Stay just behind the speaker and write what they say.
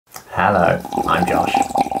Hello, I'm Josh.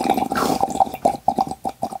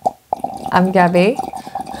 I'm Gabby.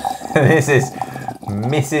 This is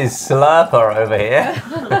Mrs. Slurper over here.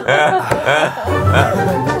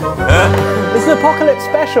 This is an apocalypse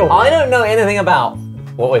special. I don't know anything about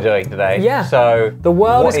what we're doing today. Yeah. So the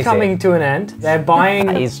world what is coming to an end. They're buying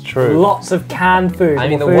That is true. lots of canned food. I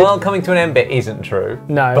mean, the world coming to an end bit isn't true.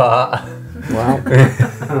 No. But well,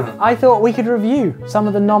 I thought we could review some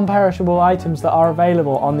of the non-perishable items that are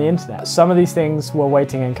available on the internet. Some of these things were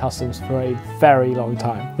waiting in customs for a very long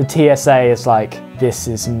time. The TSA is like, this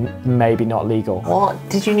is maybe not legal. what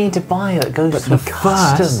did you need to buy that goes through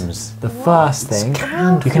customs? The first thing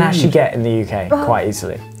you can actually get in the UK quite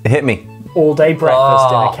easily. Hit me. All-day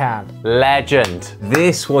breakfast in a can. Legend.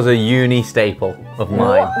 This was a uni staple of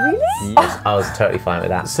mine. What? Really? Yes, I was totally fine with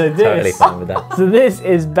that. So this- totally fine with that. So this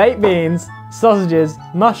is baked beans, sausages,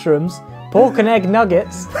 mushrooms, pork and egg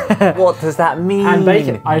nuggets, What does that mean? and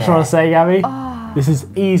bacon. I just want to say, Gabby, this is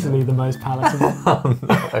easily the most palatable.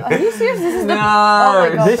 Are you serious? This is the. No, Oh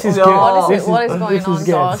my god. This is No. good. What is going this on, is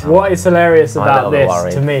good. Josh? What is hilarious I'm a about little bit this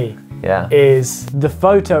worried. to me Yeah. is the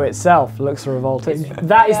photo itself looks revolting.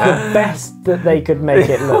 That is the best that they could make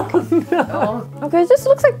it look. Okay, this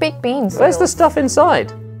looks like baked beans. Where's the stuff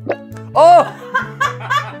inside? Oh!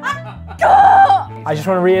 I just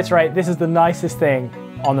want to reiterate, this is the nicest thing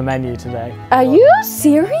on the menu today. Are you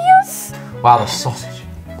serious? Wow, the sausage.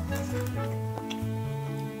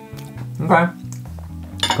 Okay.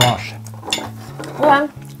 Gosh. Well,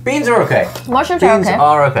 Beans are okay. mushrooms are Beans okay.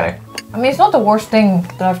 are okay. I mean, it's not the worst thing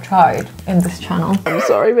that I've tried in this channel. I'm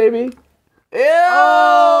sorry, baby. Ew!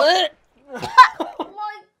 Oh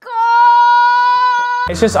my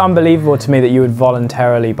god! It's just unbelievable to me that you would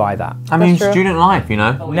voluntarily buy that. I mean, true. student life, you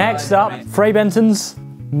know? Next up, Frey Benton's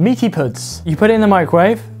Meaty Puds. You put it in the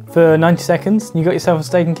microwave for 90 seconds and you got yourself a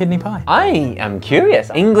steak and kidney pie. I am curious.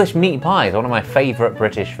 English meat pie is one of my favourite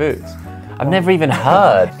British foods. I've never even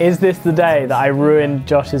heard. Is this the day that I ruined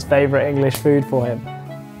Josh's favourite English food for him?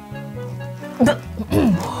 What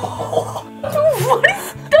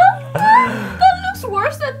is that? That looks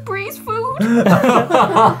worse than Bree's food.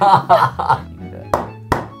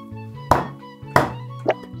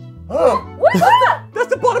 What is that? That's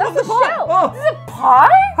the bottom of the Shell. pie. Oh, Is it pie?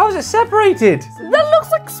 how is it separated? That looks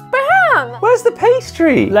like spam. Where's the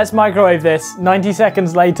pastry? Let's microwave this 90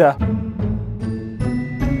 seconds later.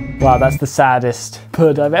 Wow, that's the saddest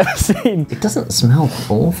pud I've ever seen. It doesn't smell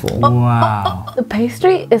awful. Wow. The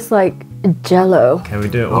pastry is like jello. Can we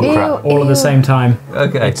do it Oh, crap. all at the same time?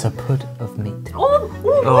 Okay. It's a pud of meat. Oh,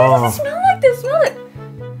 why does it smell like this? Smell it.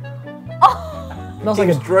 Smells like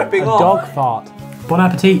a, dripping a off. dog fart. Bon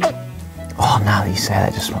appetit. Oh, now that you say that,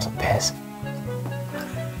 it just smells like piss.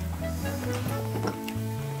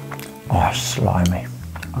 Oh, it's slimy.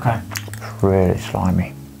 Okay. It's really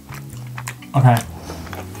slimy. Okay.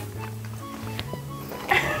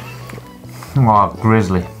 Oh,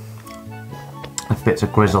 grizzly. There's bits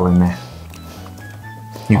of grizzle in there.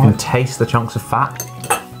 You can taste the chunks of fat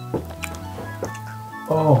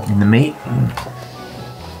Oh. in the meat.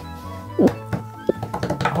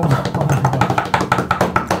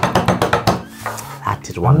 That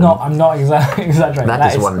is one. I'm not exaggerating.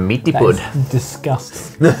 That is one meaty pud.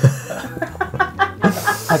 Disgusting.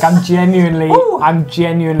 Like I'm genuinely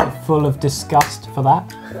full of disgust for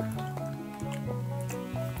that.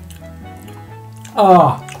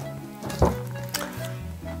 Oh.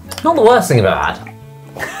 Not the worst thing about that.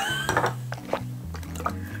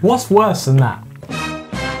 What's worse than that?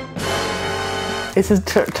 It's a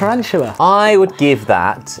tarantula. I would give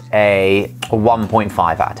that a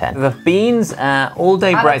 1.5 out of 10. The beans all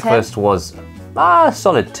day Out of breakfast was a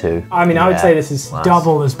solid 2. I mean, I would Yeah. say this is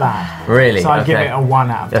double as bad. Really? So I'd give Okay. it a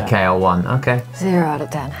 1 out of 10. Okay, a 1. Okay. 0 out of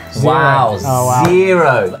 10. Wow, Oh, wow.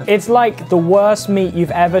 0. It's like the worst meat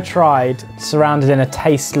you've ever tried surrounded in a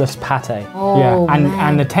tasteless pate. Oh, and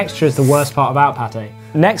man. the texture is the worst part about pate.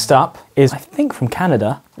 Next up is, I think from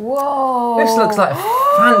Canada, Whoa. This looks like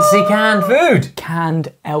fancy canned food.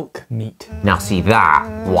 canned elk meat. Now see that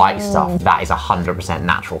white stuff, that is 100%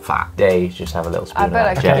 natural fat. They just have a little spoon I bet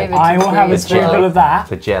I of could jelly. give it I will have a Breeze. spoonful of that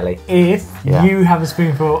For jelly. if Yeah. you have a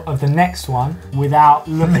spoonful of the next one without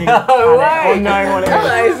looking at it way. or knowing what it is.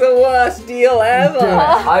 That is the worst deal ever.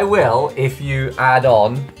 I will if you add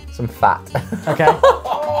on some fat. Okay.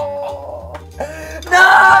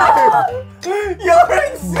 No! You're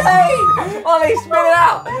insane! Ollie, spit it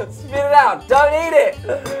out! Spit it out! Don't eat it!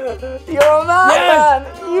 You're a madman!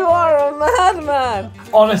 You are a madman!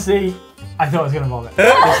 Honestly, I thought I was going to vomit.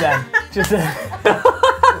 Just then.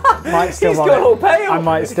 might still He's vomit. gone all pale. I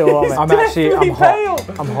might still vomit. I'm definitely hot.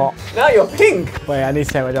 pale. I'm hot. Now you're pink. Wait, I need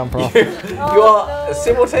to take my jumper off. You are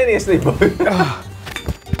simultaneously both.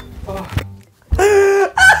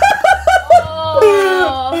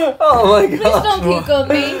 Oh my Please god. don't puke on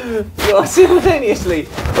me. You are simultaneously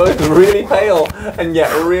both really pale and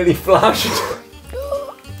yet really flushed.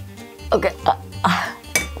 Okay.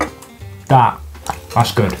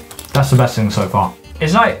 That's good. That's the best thing so far.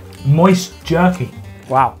 It's like moist jerky.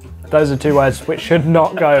 Wow. Those are two words which should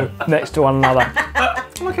not go next to one another.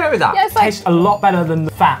 I'm okay with that. Yeah, it's like Tastes a lot better than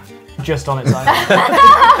the fat just on its own.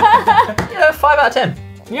 Yeah, 5 out of 10.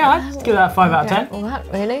 Yeah, I'd give that a 5 out of 10.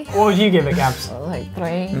 what? Really? What would you give it, Gabs? Like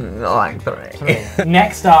 3. Like 3.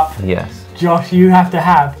 Next up, Yes. Josh, you have to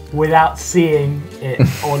have without seeing it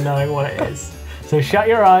or knowing what it is. So shut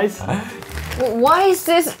your eyes. Why is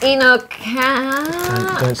this in a can?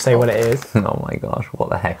 Don't say what it is. Oh my gosh, what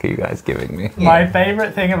the heck are you guys giving me? My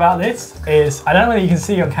favourite thing about this is, I don't know whether you can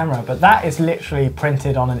see on camera, but that is literally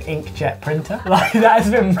printed on an inkjet printer. Like, that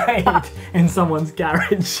has been made in someone's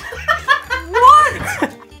garage.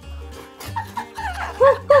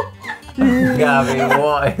 Gabby,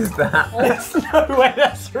 what is that? There's no way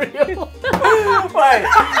that's real. Wait,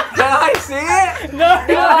 can I see it? No,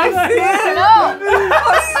 Can I see it? No.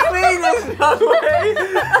 What do you mean there's no way?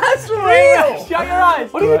 That's real! Shut your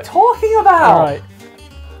eyes. What are you talking about? All right.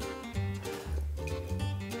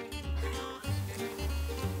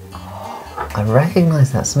 I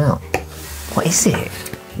recognise that smell. What is it?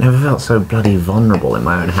 Never felt so bloody vulnerable in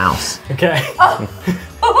my own house. Okay.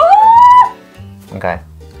 Okay.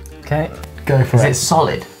 Okay, go for Is it. it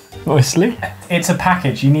solid? Mostly. It's a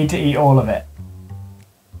package, you need to eat all of it.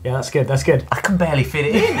 Yeah, that's good, that's good. I can barely fit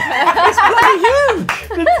it in. It's bloody huge!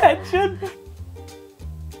 The tension.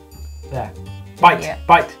 There. Bite, Yeah.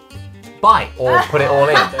 bite. Bite or put it all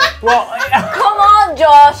in. Well, Come on,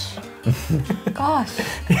 Josh. Gosh.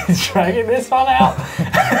 he's dragging this one out.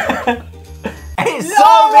 It's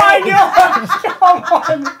Oh my gosh, come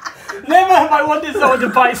on. Never have I wanted someone to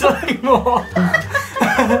bite something more.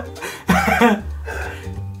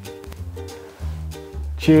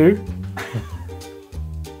 Chew.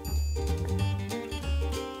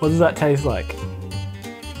 What does that taste like?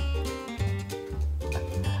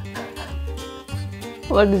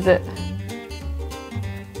 What is it?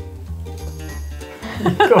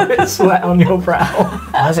 Got a bit of sweat on your brow.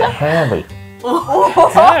 Why is it hairy?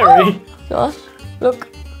 Hairy. Josh, look.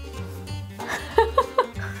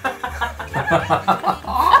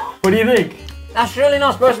 What do you think? That's really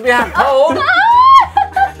not supposed to be that cold.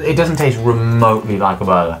 It doesn't taste remotely like a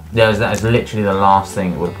burger. That is literally the last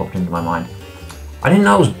thing that would have popped into my mind. I didn't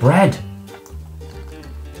know it was bread.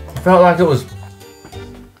 It felt like it was...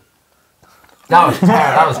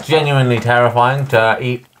 That was genuinely terrifying to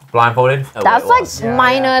eat blindfolded. That's like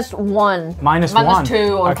minus 1. Minus Minus one. 2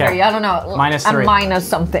 or Okay. 3, I don't know. Minus And 3. minus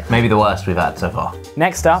something. Maybe the worst we've had so far.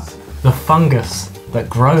 Next up, The fungus that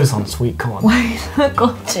grows on sweet corn.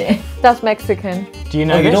 Gotcha. That's Mexican. do you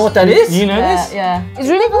know Oh, this? you know what that is? You know this? Yeah. It's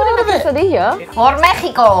really good in a quesadilla. For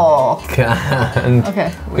Mexico. And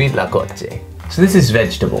Okay. huitlacoche. So this is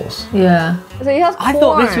vegetables. Yeah. So it has corn. I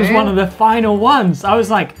thought this was one of the final ones. I was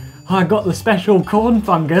like, oh, I got the special corn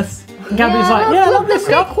fungus. And Gabby's like, yeah, look, look the this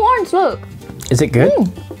sweet up. corns, look. Is it good?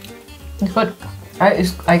 It's good.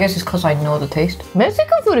 I guess it's because I know the taste.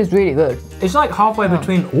 Mexican food is really good. It's like halfway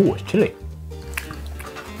between. Oh, it's chili.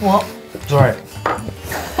 What? Sorry.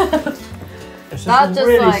 It's That's just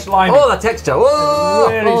really like- slimy. Oh, the texture. Whoa!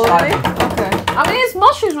 Really slimy. Okay. I mean, it's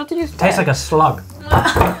mushrooms. What did you say? Tastes like a slug.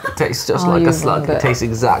 It tastes just Oh, like you a slug. wonder. It tastes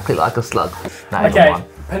exactly like a slug. That is Okay, one.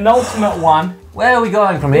 penultimate one. Where are we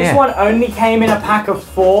going from This here? one only came in a pack of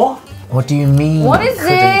 4. What do you mean? What is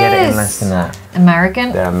Couldn't get it in this? less than that.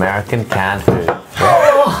 American? They're American canned food.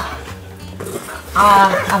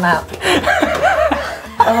 I'm out.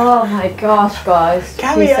 Oh my gosh, guys.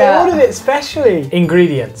 Cammy, Peace I out. ordered it specially.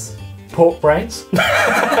 Ingredients: pork brains,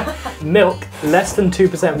 milk, less than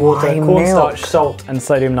 2% water, Why cornstarch, milk? salt, and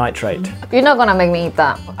sodium nitrate. You're not gonna make me eat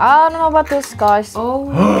that. I don't know about this, guys.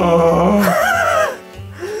 Oh.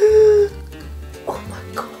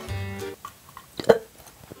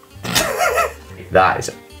 That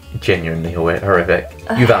is genuinely horrific.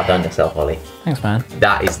 You've outdone yourself, Ollie. Thanks, man.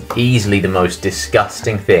 That is easily the most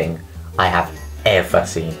disgusting thing I have ever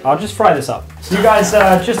seen. I'll just fry this up. So you guys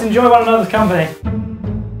just enjoy one another's company.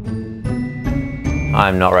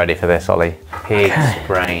 I'm not ready for this, Ollie. Pig's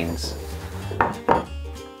brains.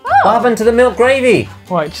 What happened to the milk gravy?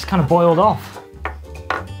 Well, it just kind of boiled off.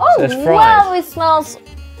 Oh, So it's fried. wow, it smells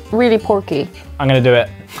really porky. I'm gonna do it.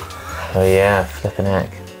 Oh yeah, flipping heck.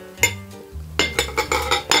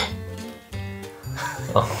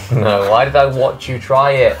 Oh no, why did I watch you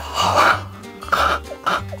try it?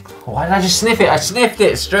 Why did I just sniff it? I sniffed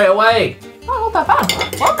it straight away. Oh, not that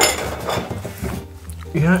bad. What?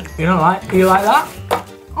 You don't like that?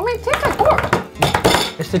 I mean, it tastes like pork.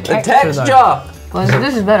 It's the The texture. texture! Well,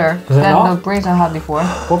 this is better it than not? the brains I had before.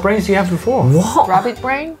 What brains do you have before? What? Rabbit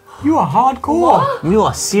brain? You are hardcore. What? You are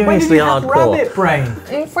When did seriously you have hardcore. rabbit brain?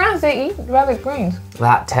 In France, they eat rabbit brains.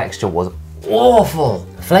 That texture was awful.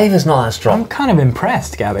 The flavour's not that I'm strong. kind of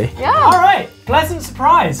impressed, Gabby. Yeah. All right, pleasant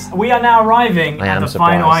surprise. We are now arriving I at am the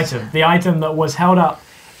final surprised. item. The item that was held up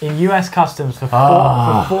in US Customs for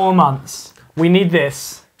Ah. 4 months. We need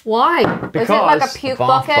this. Why? Is it like a Because puke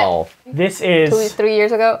Bath bucket? bowl. This 2 is 3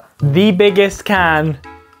 years ago? the biggest can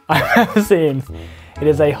I've ever seen. It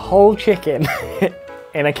is a whole chicken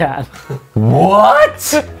in a can.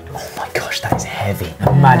 What? Oh my gosh, that is heavy.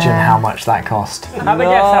 Imagine how much that cost. Have a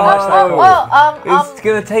guess how much that cost. It's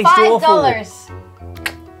gonna taste awful.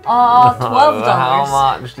 $12. How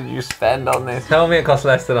much did you spend on this? Tell me it cost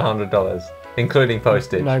less than $100, including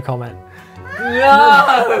postage. No comment.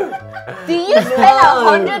 No! Do you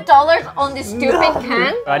spend $100 on this stupid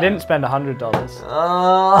can? I didn't spend $100.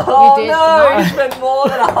 Oh You did no! not. You spent more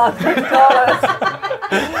than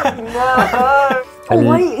 $100. No! Oh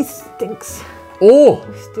wait, it stinks. Oh,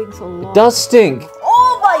 It stinks a lot. it does stink.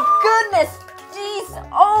 Oh my goodness! Jeez!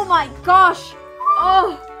 Oh my gosh!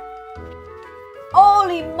 Oh!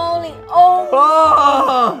 Holy moly! Oh!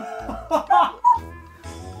 Oh!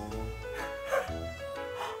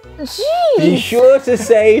 Be Jeez! sure to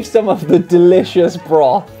save some of the delicious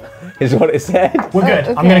broth, is what it said. We're good.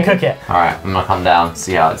 I'm okay. gonna cook it. Alright, I'm gonna come down,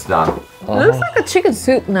 see how it's done. It looks like a chicken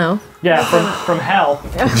soup now. Yeah, from hell.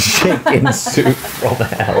 Chicken soup from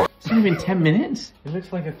hell. It's only been 10 minutes? It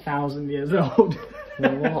looks like 1,000 years old.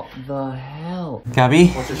 What the hell? Gabby,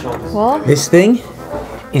 What? this thing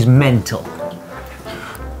is mental.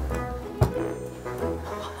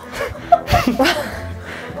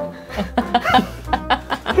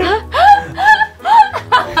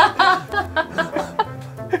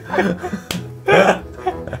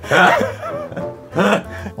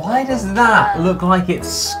 Why does that look like its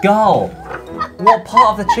skull? What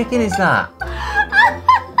part of the chicken is that?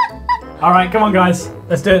 All right, come on, guys.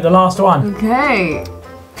 Let's do it. The last one. Okay.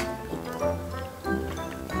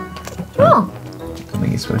 Oh. I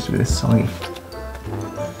think it's supposed to be this soggy.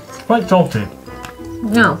 Quite salty.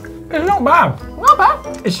 No. It's not bad. Not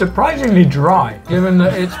bad. It's surprisingly dry, given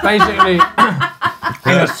that it's basically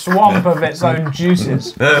in a swamp of its own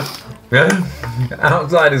juices.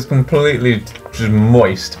 Outside is completely just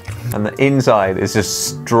moist. And the inside is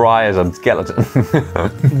just dry as a skeleton.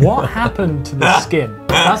 What happened to the skin?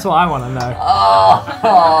 That's what I want to know.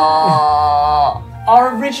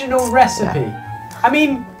 Our original recipe. I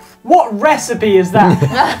mean, what recipe is that?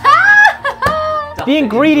 The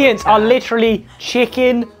ingredients are literally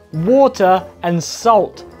chicken, water, and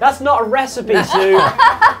salt. That's not a recipe, Sue.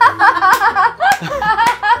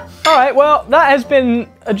 All right, well, that has been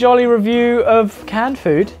a jolly review of canned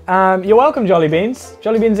food. You're welcome, Jolly Beans.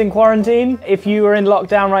 Jolly Beans in quarantine. If you are in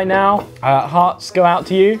lockdown right now, hearts go out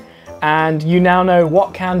to you. And you now know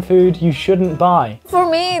what canned food you shouldn't buy. For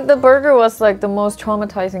me, the burger was like the most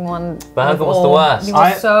traumatizing one. Burger of was the all. worst. It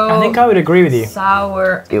was I think I would agree with you.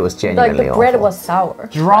 sour. It was Like genuinely the bread awful. was sour.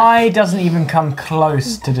 Dry doesn't even come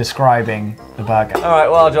close to describing the burger. Alright,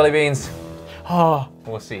 well, Jolly Beans, Oh,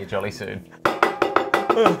 we'll see you jolly soon.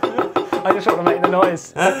 I just want to make the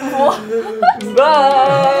noise.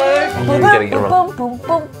 Bye! You're getting it wrong. Boom,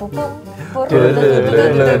 boom, boom, boom,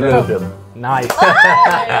 boom. Nice.